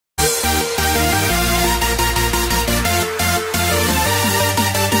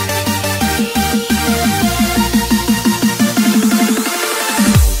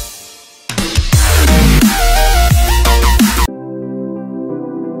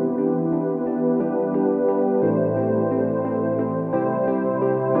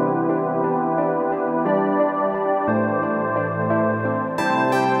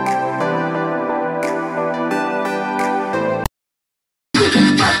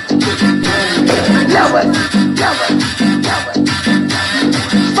level, level, level.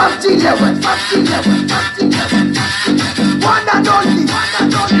 PUBG level, PUBG level, PUBG level. One and only, one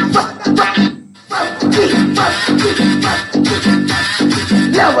and only. PUBG, PUBG, PUBG.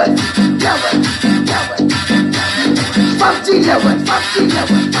 Level, level, level. PUBG level, PUBG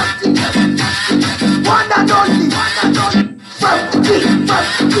level, PUBG level. One and only, one and only. PUBG,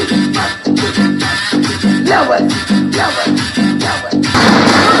 PUBG, PUBG. Level, level, level.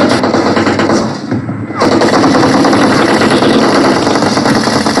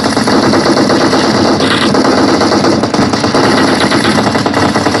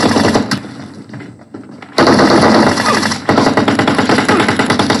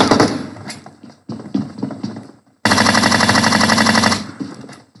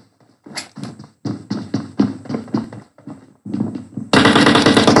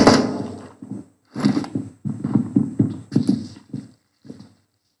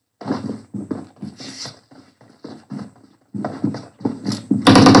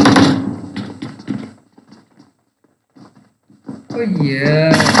 Oh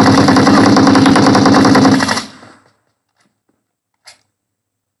yeah.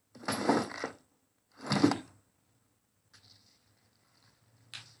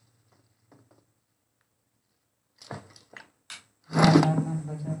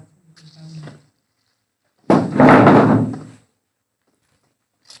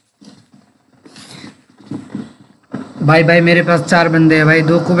 भाई भाई मेरे पास 4 बंदे हैं भाई,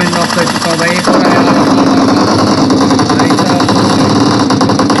 2 को मैं knock कर चुका हूँ भाई, एक और आया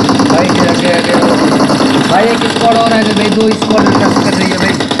भाई भाई एक स्क्वाड और है भाई, 2 स्क्वाड टच कर रही है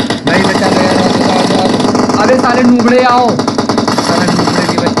भाई। भाई बचा लो यार, अरे साले नूबड़े आओ, साले नूबड़े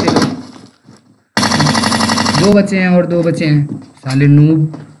के बच्चे लोग। 2 बचे हैं और 2 बचे हैं, साले नूब।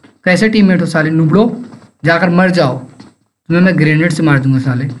 कैसे टीममेट हो साले नूबड़ो, जाकर मर जाओ, तुम्हें मैं ग्रेनेड से मार दूंगा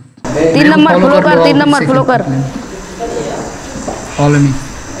साले। 3 नंबर फ्लो कर, 3 नंबर फ्लो कर। Follow me.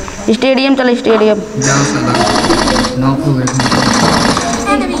 स्टेडियम चल, स्टेडियम जाओ साला, नॉक हो गए।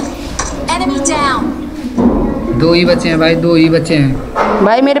 Enemy down. 2 ही बचे हैं भाई, 2 ही बचे हैं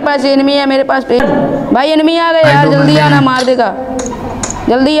भाई। मेरे पास एनिमी है, मेरे पास भाई एनिमी आ गए भाई, यार, 2 जल्दी बंदे आना, हैं। मार देगा,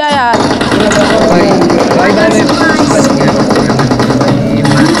 जल्दी आ यार। भाई भाई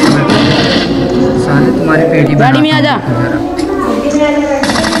साले तुम्हारी पेटी गाड़ी में आ जा।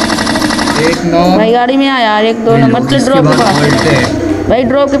 एक नॉक भाई गाड़ी में आ यार, 1-2 नंबर चल, ड्रॉप के पास भाई,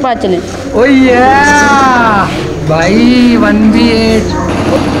 ड्रॉप के पास चले। ओ या भाई 1v8।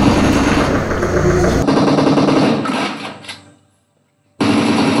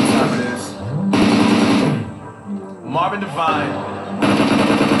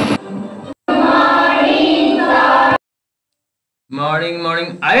 Morning morning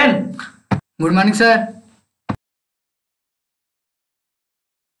ion. Good morning sir.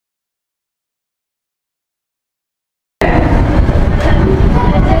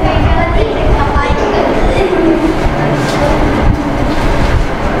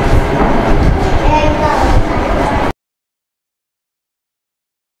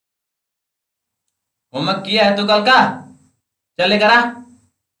 Homework किया है तू कल का? चल लेकर आ।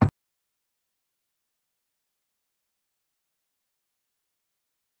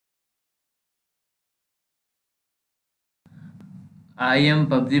 I am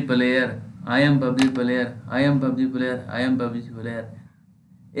PUBG player, I am PUBG player, I am PUBG player, I am PUBG player.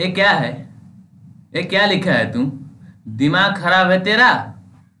 ये क्या है? ये क्या लिखा है तू? दिमाग खराब है तेरा?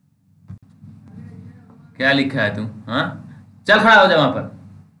 क्या लिखा है तू? हाँ, चल खड़ा हो जा वहां पर,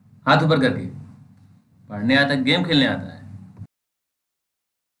 हाथ ऊपर करके। पढ़ने आता, गेम खेलने आता है?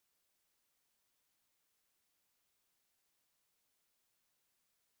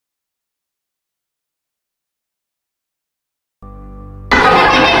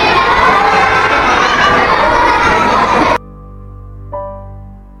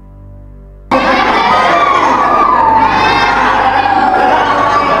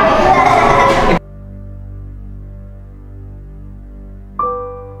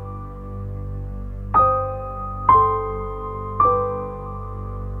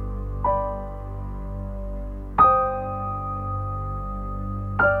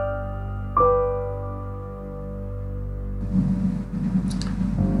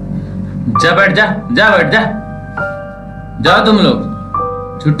 जा बैठ जा, जा बैठ जा, जाओ तुम लोग,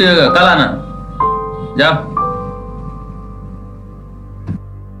 छुट्टी होगा, कल आना, जाओ।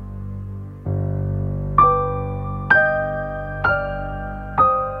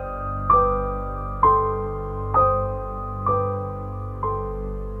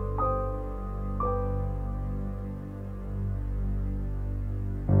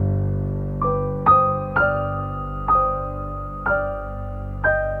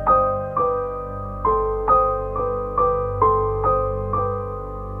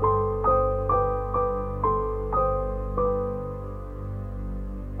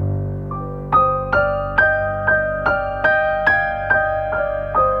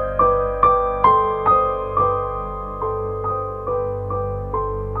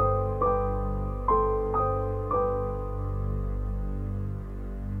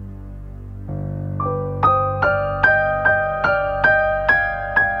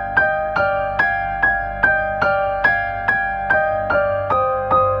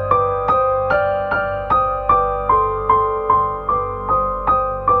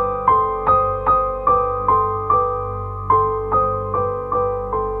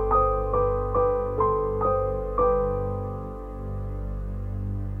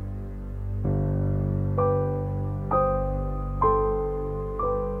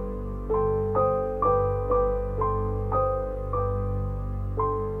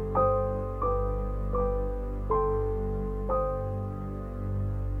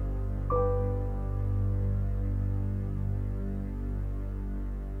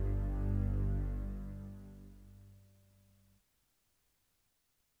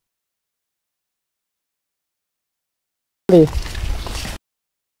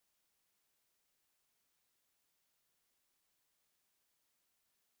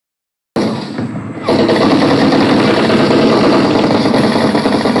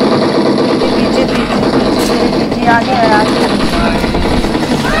 आगे है आगे।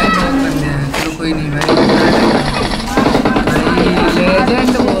 चलो कोई नहीं भाई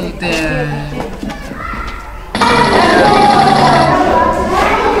लेजेंड बोलते हैं।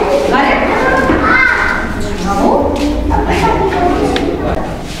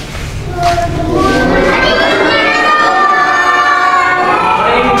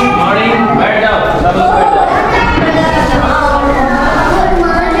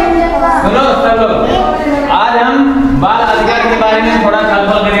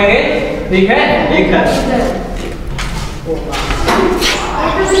 ठीक है, एक है।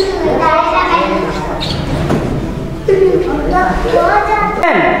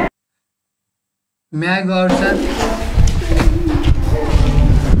 मैं आई go out sir.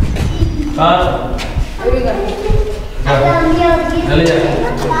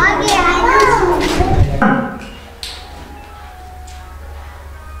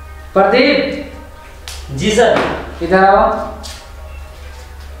 Pradeep ji sir. इधर आओ।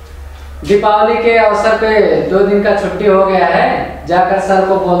 दीपावली के अवसर पे 2 दिन का छुट्टी हो गया है, जाकर सर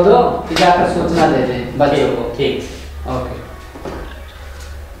को बोल दो कि जाकर सूचना दे दें बच्चों को। ठीक। ओके।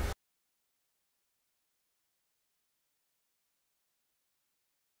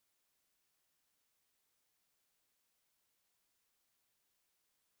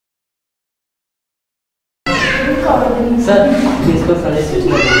 सर इसको सारी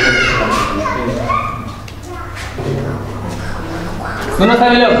सूचना सुनो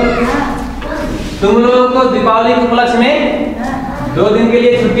सभी लोग, तुम लोगों को दीपावली के उपलक्ष्य में 2 दिन के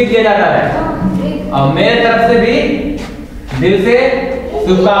लिए छुट्टी दिया जाता है और मेरे तरफ से भी दिल से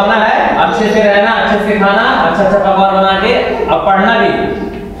शुभकामना है। अच्छे से रहना, अच्छे से खाना, अच्छा अच्छा पकवान बना के और पढ़ना भी।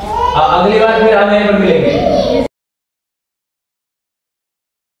 और अगली बार फिर हम यहीं पर मिलेंगे।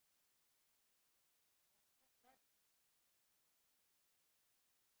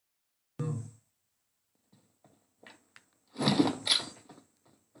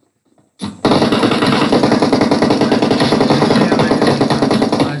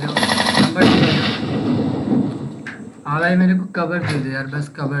 हाँ भाई मेरे को कवर दे दे यार, बस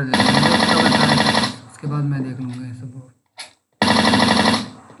कवर दे दे। उसके बाद मैं देख लूँगा ये सब।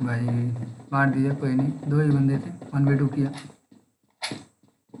 भाई मार दिया, कोई नहीं, 2 ही बंदे थे, 1v2 किया।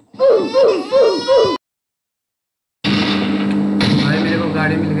 भाई मेरे को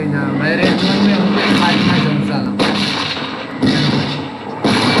गाड़ी मिल गई जा भाई, रेस्टोरेंट में हूँ, मारना साला।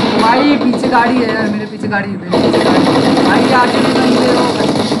 भाई पीछे गाड़ी है यार, मेरे पीछे गाड़ी है, मेरे पीछे गाड़ी है। भाई आगे भी बंदे हो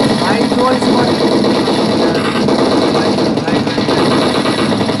भाई, 2 स्पॉट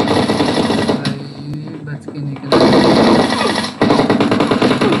बच के निकल।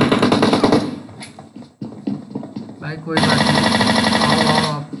 भाई कोई बात नहीं, आओ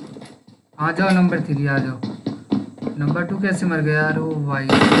आप आ जाओ। नंबर 3 आ जाओ। नंबर 2 कैसे मर गया यार? ओ भाई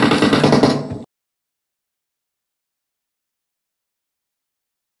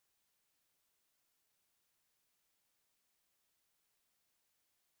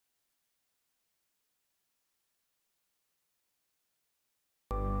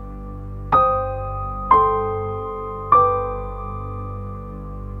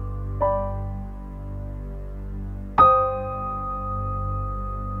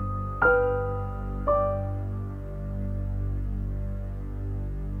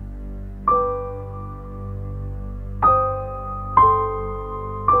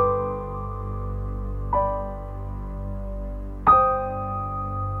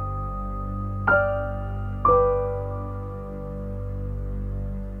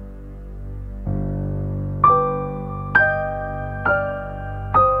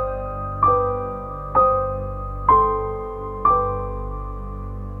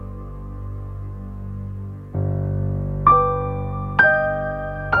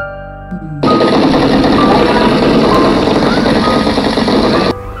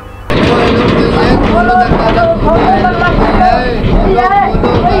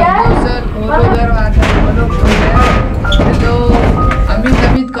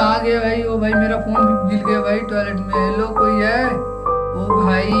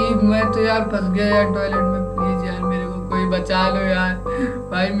फंस गया यार टॉयलेट में, प्लीज यार मेरे को कोई बचा लो यार।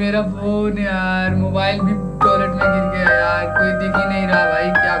 भाई मेरा फोन यार, मोबाइल भी टॉयलेट में गिर गया यार, कोई दिख ही नहीं रहा भाई,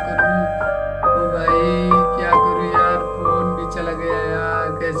 क्या करूँ? ओ भाई क्या करूँ यार, फोन भी चला गया यार,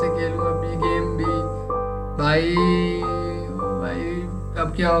 कैसे खेलूँ अभी गेम भी भाई। ओ भाई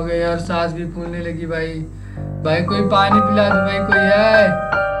अब क्या हो गया यार, सांस भी फूलने लगी भाई। भाई कोई पानी पिला दो भाई, कोई है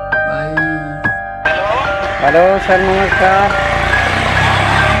भाई? हेलो सर, नमस्कार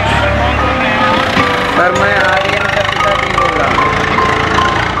सर। मैं आर्यन का पिताजी बोल रहा हूँ।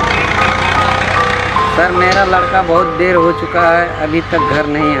 सर मेरा लड़का बहुत देर हो चुका है, अभी तक घर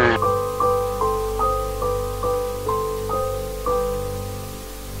नहीं आया।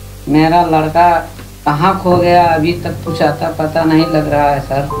 मेरा लड़का कहाँ खो गया, अभी तक कुछ आता पता नहीं लग रहा है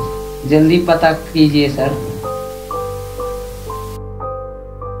सर। जल्दी पता कीजिए सर।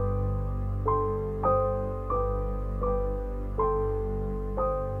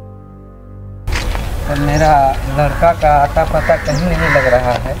 सर मेरा लड़का का आता पता कहीं नहीं लग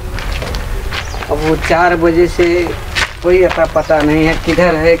रहा है। अब वो 4 बजे से कोई अता पता नहीं है,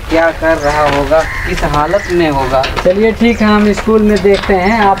 किधर है, क्या कर रहा होगा, किस हालत में होगा। चलिए ठीक है, हम स्कूल में देखते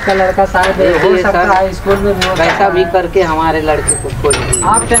हैं। आपका लड़का शायद हो सकता है स्कूल में भी, कैसा भी करके हमारे लड़के को खोज।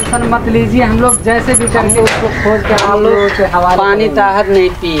 आप टेंशन मत लीजिए, हम लोग जैसे भी करके उसको खोज के हम लोग हवाले पानी ताहर नहीं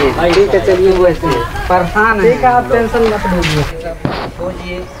पिए। ठीक है, चलिए वैसे परेशान है। ठीक है, आप टेंशन मत लीजिए।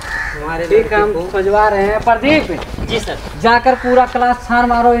 खोजिए हमारे ठीक है, हम खोजवा रहे हैं। प्रदीप जी सर। जाकर पूरा क्लास छान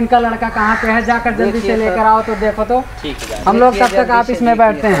मारो, इनका लड़का कहाँ पे है, जाकर जल्दी से लेकर आओ। तो देखो तो ठीक है, हम लोग तब तक ऑफिस में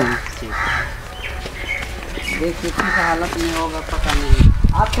बैठते हैं। देखिए किस हालत में होगा पता नहीं।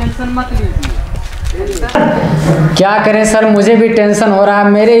 आप टेंशन मत लीजिए। क्या करें सर, मुझे भी टेंशन हो रहा है।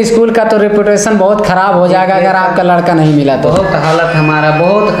 मेरे स्कूल का तो रेपुटेशन बहुत खराब हो जाएगा अगर आपका लड़का नहीं मिला तो। बहुत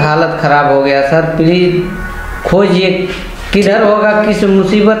हालत खराब हो गया सर। प्लीज खोजिए, किधर होगा, किस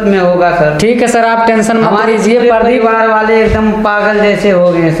मुसीबत में होगा सर। ठीक है सर, आप टेंशन मत लीजिए। प्रदीप परिवार वाले एकदम पागल जैसे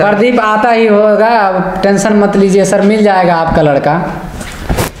हो गए सर। प्रदीप आता ही होगा, आप टेंशन मत लीजिए सर, मिल जाएगा आपका लड़का।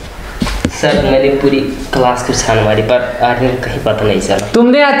 सर मैंने पूरी क्लास की छान मारी पर आर्यन कहीं पता नहीं चला।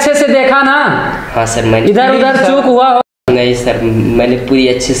 तुमने अच्छे से देखा ना? हाँ सर, मैंने इधर उधर चूक हुआ हो? नहीं सर, मैंने पूरी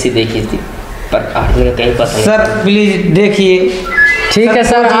अच्छे से देखी थी पर आर्यन का कहीं पता नहीं। सर प्लीज देखिए। ठीक है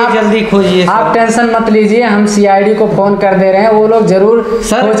सर, आप जल्दी खोजिए। आप टेंशन मत लीजिए, हम सीआईडी को फोन कर दे रहे हैं, वो लोग जरूर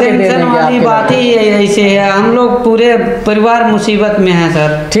सर खोज के दे टेंशन देंगे वाली आपके बात ही ऐसे है, हम लोग पूरे परिवार मुसीबत में हैं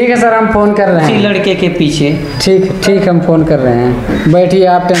सर। ठीक है सर, हम फोन कर रहे इसी हैं लड़के के पीछे। ठीक हम फोन कर रहे हैं, बैठिए,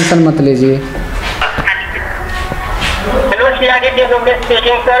 आप टेंशन मत लीजिए। हेलो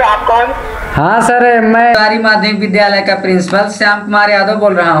स्पीकिंग सर, आप कौन? हाँ सर, मैं सरकारी माध्यमिक विद्यालय का प्रिंसिपल श्याम कुमार यादव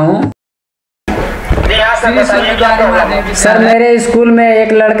बोल रहा हूँ। जी हाँ सर, बताइए क्या प्रॉब्लम है? सर मेरे स्कूल में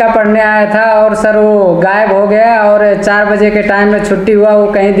एक लड़का पढ़ने आया था और सर वो गायब हो गया, और 4 बजे के टाइम में छुट्टी हुआ,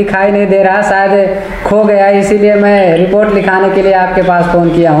 वो कहीं दिखाई नहीं दे रहा, शायद खो गया। इसीलिए मैं रिपोर्ट लिखाने के लिए आपके पास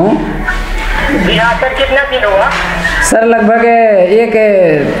फ़ोन किया हूँ। जी हाँ सर, कितना दिन हुआ? सर लगभग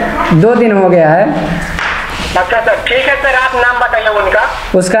 1-2 दिन हो गया है। अच्छा सर, ठीक है सर, आप नाम बताइए उनका।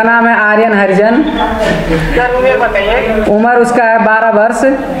 उसका नाम है आर्यन हरिजन। सर उम्र बताइए। उम्र उसका है 12 वर्ष।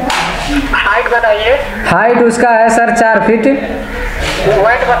 हाइट बताइए। हाइट उसका है सर 4 फीट।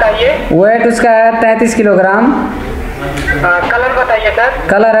 वेट बताइए। वेट उसका है 33 किलोग्राम। कलर बताइए सर।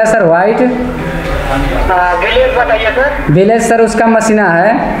 कलर है सर वाइट। विलेज बताइए सर। विलेज सर उसका मसीना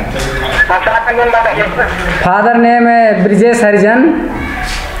है। फादर नेम बताइए सर। फादर नेम है ब्रिजेश हरिजन।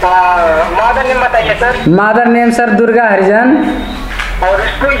 मदर नेम बताइए sir. Mother name sir Durga हरिजन। और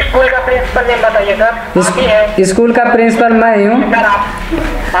स्कूल का प्रिंसिपल नेम बताइए सर। आप ही है? स्कूल का प्रिंसिपल मैं ही हूँ सर। आप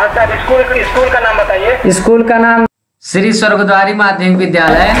हाँ सर, स्कूल का नाम बताइए। स्कूल का नाम श्री स्वर्गद्वारी माध्यमिक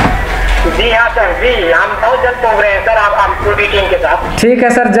विद्यालय। जी हाँ सर, जी हम बहुत जल्द पहुँच रहे हैं सर, आप पूरी टीम के साथ। ठीक है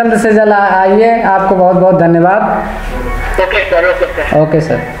सर, जल्द से जल्द आइए, आपको बहुत बहुत धन्यवाद। Okay sir, okay sir. Okay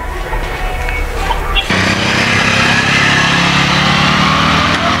sir.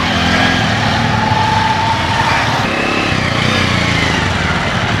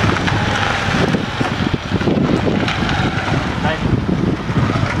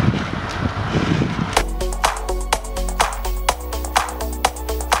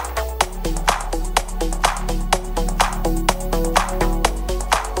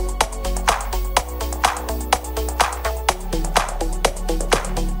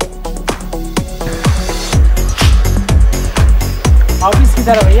 Office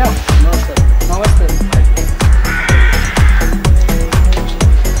किधर है भैया? नमस्ते।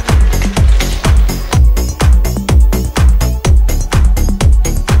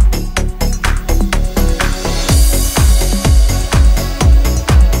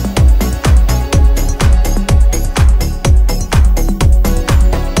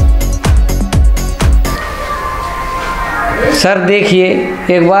 सर देखिए,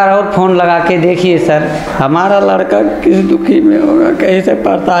 एक बार और फ़ोन लगा के देखिए सर, हमारा लड़का किस दुखी में होगा, कैसे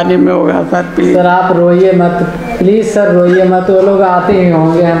परेशानी में होगा सर। प्लीज सर आप रोइए मत, प्लीज़ सर रोइए मत, वो लोग आते ही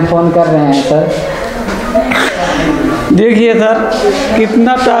होंगे, हम फ़ोन कर रहे हैं सर। देखिए सर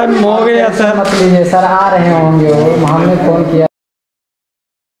कितना टाइम हो गया सर। मत लीजिए सर, आ रहे होंगे वो, हमने फ़ोन किया।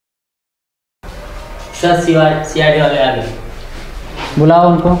 सर सीआईडी वाले आ गए। बुलाओ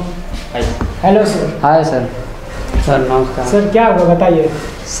उनको। Hello sir. Hi sir. Sir नमस्कार। सर क्या हुआ बताइए।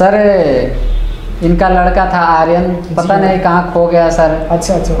 सर इनका लड़का था आर्यन, पता नहीं कहाँ खो गया सर।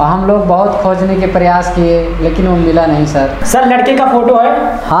 अच्छा अच्छा। हम लोग बहुत खोजने के प्रयास किए लेकिन वो मिला नहीं सर। सर लड़के का फोटो है?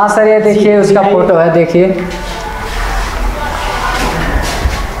 हाँ सर ये देखिए उसका फोटो है, देखिए।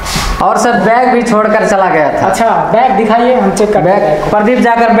 और सर बैग भी छोड़कर चला गया था। अच्छा बैग दिखाइए, हम चेक कर। बैग प्रदीप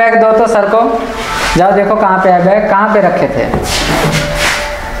जाकर बैग दो तो सर को। जाओ देखो कहाँ पे है बैग, कहाँ पे रखे थे।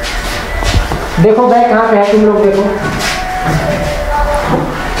 देखो बैग कहाँ पे है, तुम लोग देखो।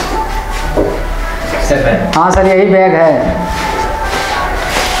 हाँ सर यही बैग है।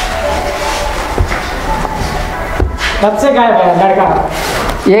 कब से गायब है लड़का?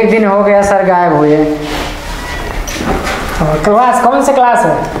 1 दिन हो गया सर गायब हुए। क्लास कौन से क्लास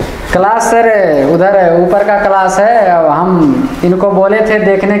है? क्लास सर उधर ऊपर का क्लास है। हम इनको बोले थे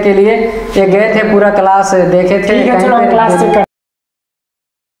देखने के लिए, ये गए थे पूरा क्लास देखे थे। ठीक है चलो हम क्लास चेक कर।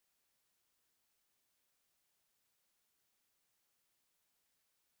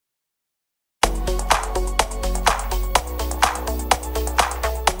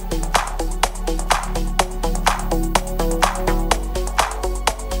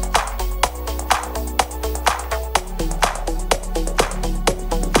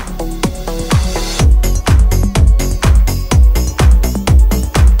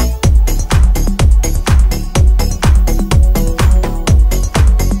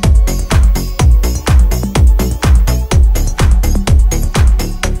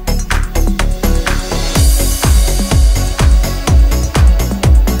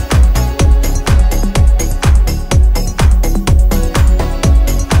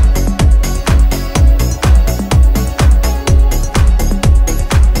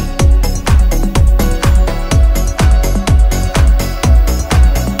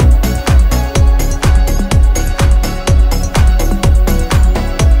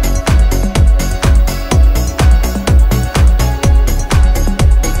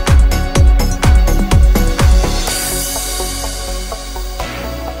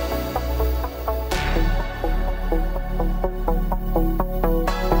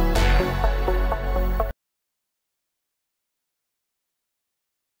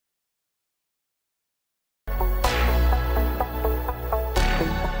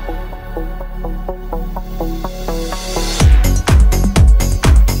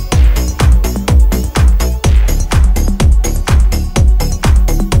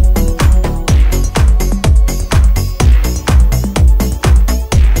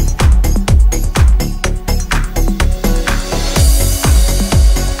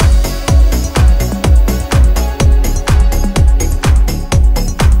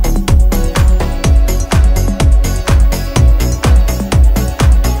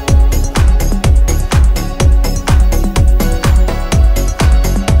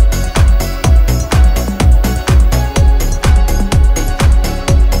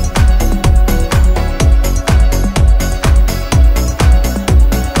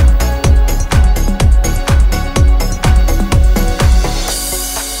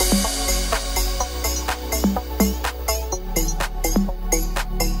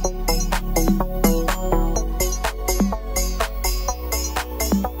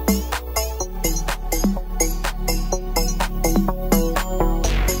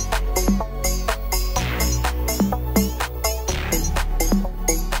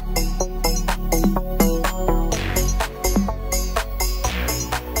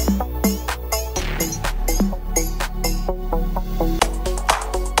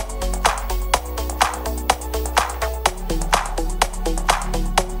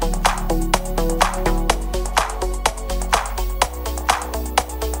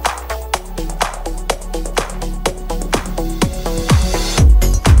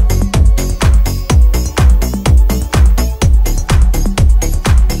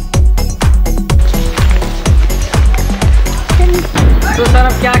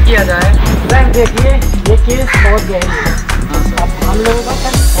 किया जाए? सर देखिए ये केस बहुत गहरी है। अब हम लोगों का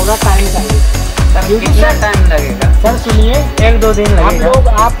सर थोड़ा टाइम चाहिए। सर कितना टाइम लगेगा? सर सुनिए 1-2 दिन लगेगा। हम लोग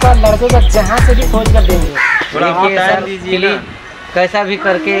आपका लड़के का जहाँ से भी खोज कर देंगे। देखिए सर दीजिए कैसा भी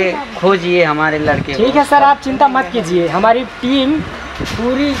करके खोजिए हमारे लड़के को। ठीक है सर आप चिंता मत कीजिए, हमारी टीम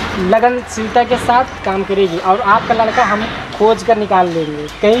पूरी लगनशीलता के साथ काम करेगी और आपका लड़का हम खोज कर निकाल लेंगे,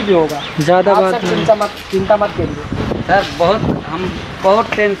 कहीं भी होगा। ज़्यादा आप बात सर चिंता मत करिए। सर हम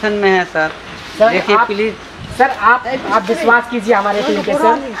बहुत टेंशन में हैं सर। देखिए प्लीज सर आप विश्वास कीजिए हमारे टीम पे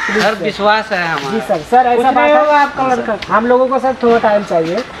सर। सर विश्वास है हमारा। जी सर ऐसा बात है आपका लड़का। हम लोगों को सर थोड़ा टाइम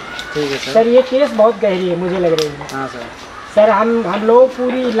चाहिए। ठीक है सर ये केस बहुत गहरी है मुझे लग रही है। हाँ सर। सर हम लोग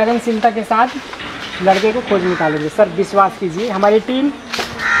पूरी लगनशीलता के साथ लड़के को खोज निकालेंगे सर, विश्वास कीजिए, हमारी टीम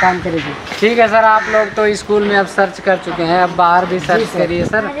काम करेगी। ठीक है सर, आप लोग तो स्कूल में अब सर्च कर चुके हैं, अब बाहर भी सर्च करिए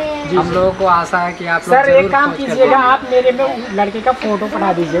सर। हम लोगों को आशा है कि आप लोग सर जरूर एक काम खोज कर कीजिएगा, पाएंगे। आप मेरे में लड़के का फोटो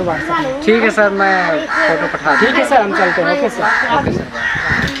पठा दीजिए व्हाट्सएप। ठीक है सर, मैं फोटो पठा ठीक है सर, हम चलते हैं। Okay sir. Okay sir.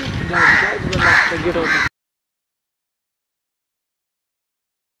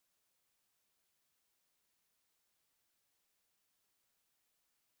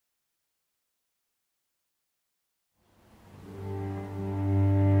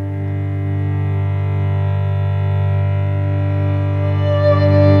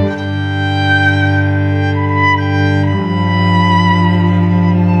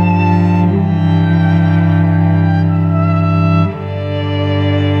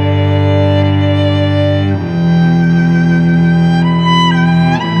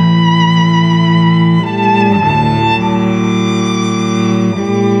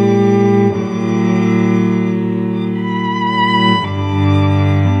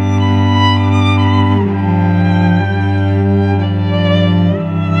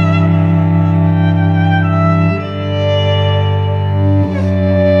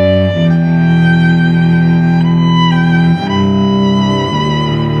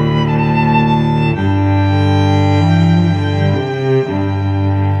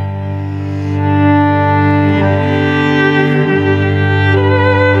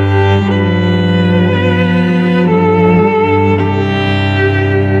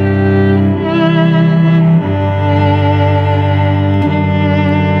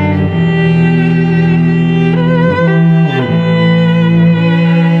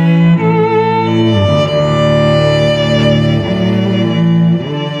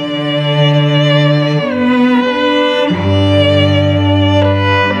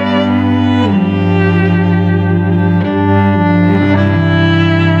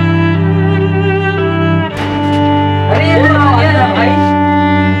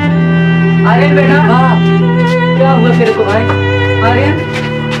 क्या हुआ तेरे को भाई? आर्यन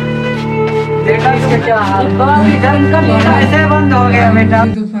देखा इसका क्या हाल? कैसे बंद हो गया बेटा?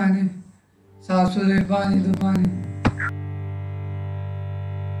 पानी साफ सुथरे पानी तो पानी।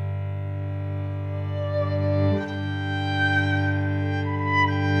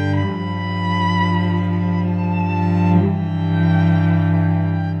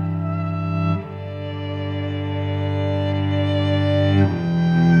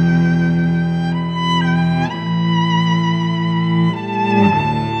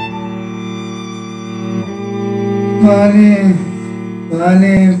 पानी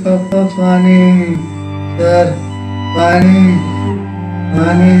पानी पापा पानी सर पानी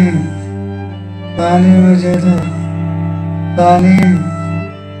पानी पानी मुझे दो पानी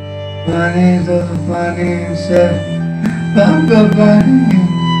पानी दो पानी सर पापा पानी।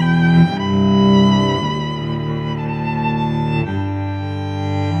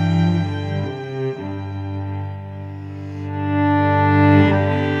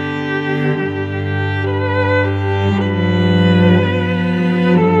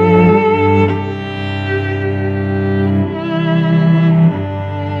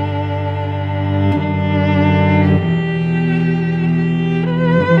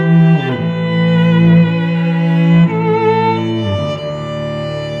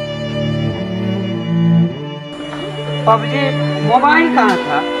 पबजी मोबाइल कहाँ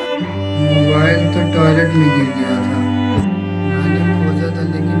था? मोबाइल तो टॉयलेट में गिर गया था, मैंने खोजा था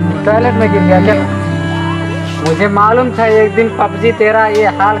लेकिन टॉयलेट में गिर गया क्या? मुझे मालूम था एक दिन पबजी तेरा ये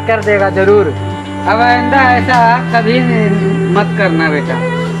हाल कर देगा जरूर। अब आइंदा ऐसा कभी मत करना बेटा।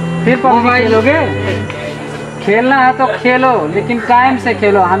 फिर पबजी खेलोगे? खेलना है तो खेलो, लेकिन टाइम से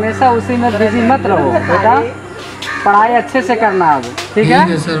खेलो, हमेशा उसी में बिजी मत रहो बेटा। पढ़ाई अच्छे से करना अब, ठीक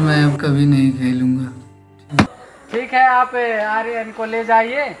है? सर, मैं अब कभी नहीं खेलूंगा। ठीक है, आप आर्यन को ले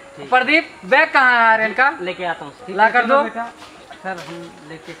जाइए। प्रदीप बैग कहाँ है आर्यन का? लेके आता हूँ। ला कर दो। सर हम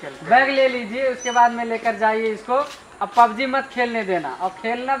लेके चलते बैग ले लीजिए, उसके बाद में लेकर जाइए इसको। अब पबजी मत खेलने देना, और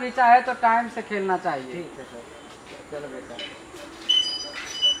खेलना भी चाहे तो टाइम से खेलना चाहिए। ठीक है सर, चलो बेटा।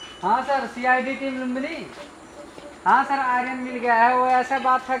 हाँ सर, सीआईडी टीम मिली? हाँ सर, आर्यन मिल गया है। वो ऐसा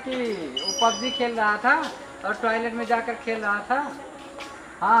बात था कि वो पबजी खेल रहा था और टॉयलेट में जाकर खेल रहा था।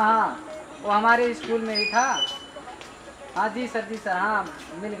 हाँ हाँ, वो हमारे स्कूल में ही था। हाँ जी सर, हाँ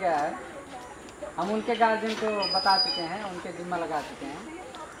मिल गया है। हम उनके गार्जियन को बता चुके हैं, उनके जिम्मा लगा चुके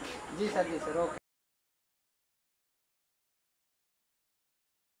हैं। जी सर, ओके।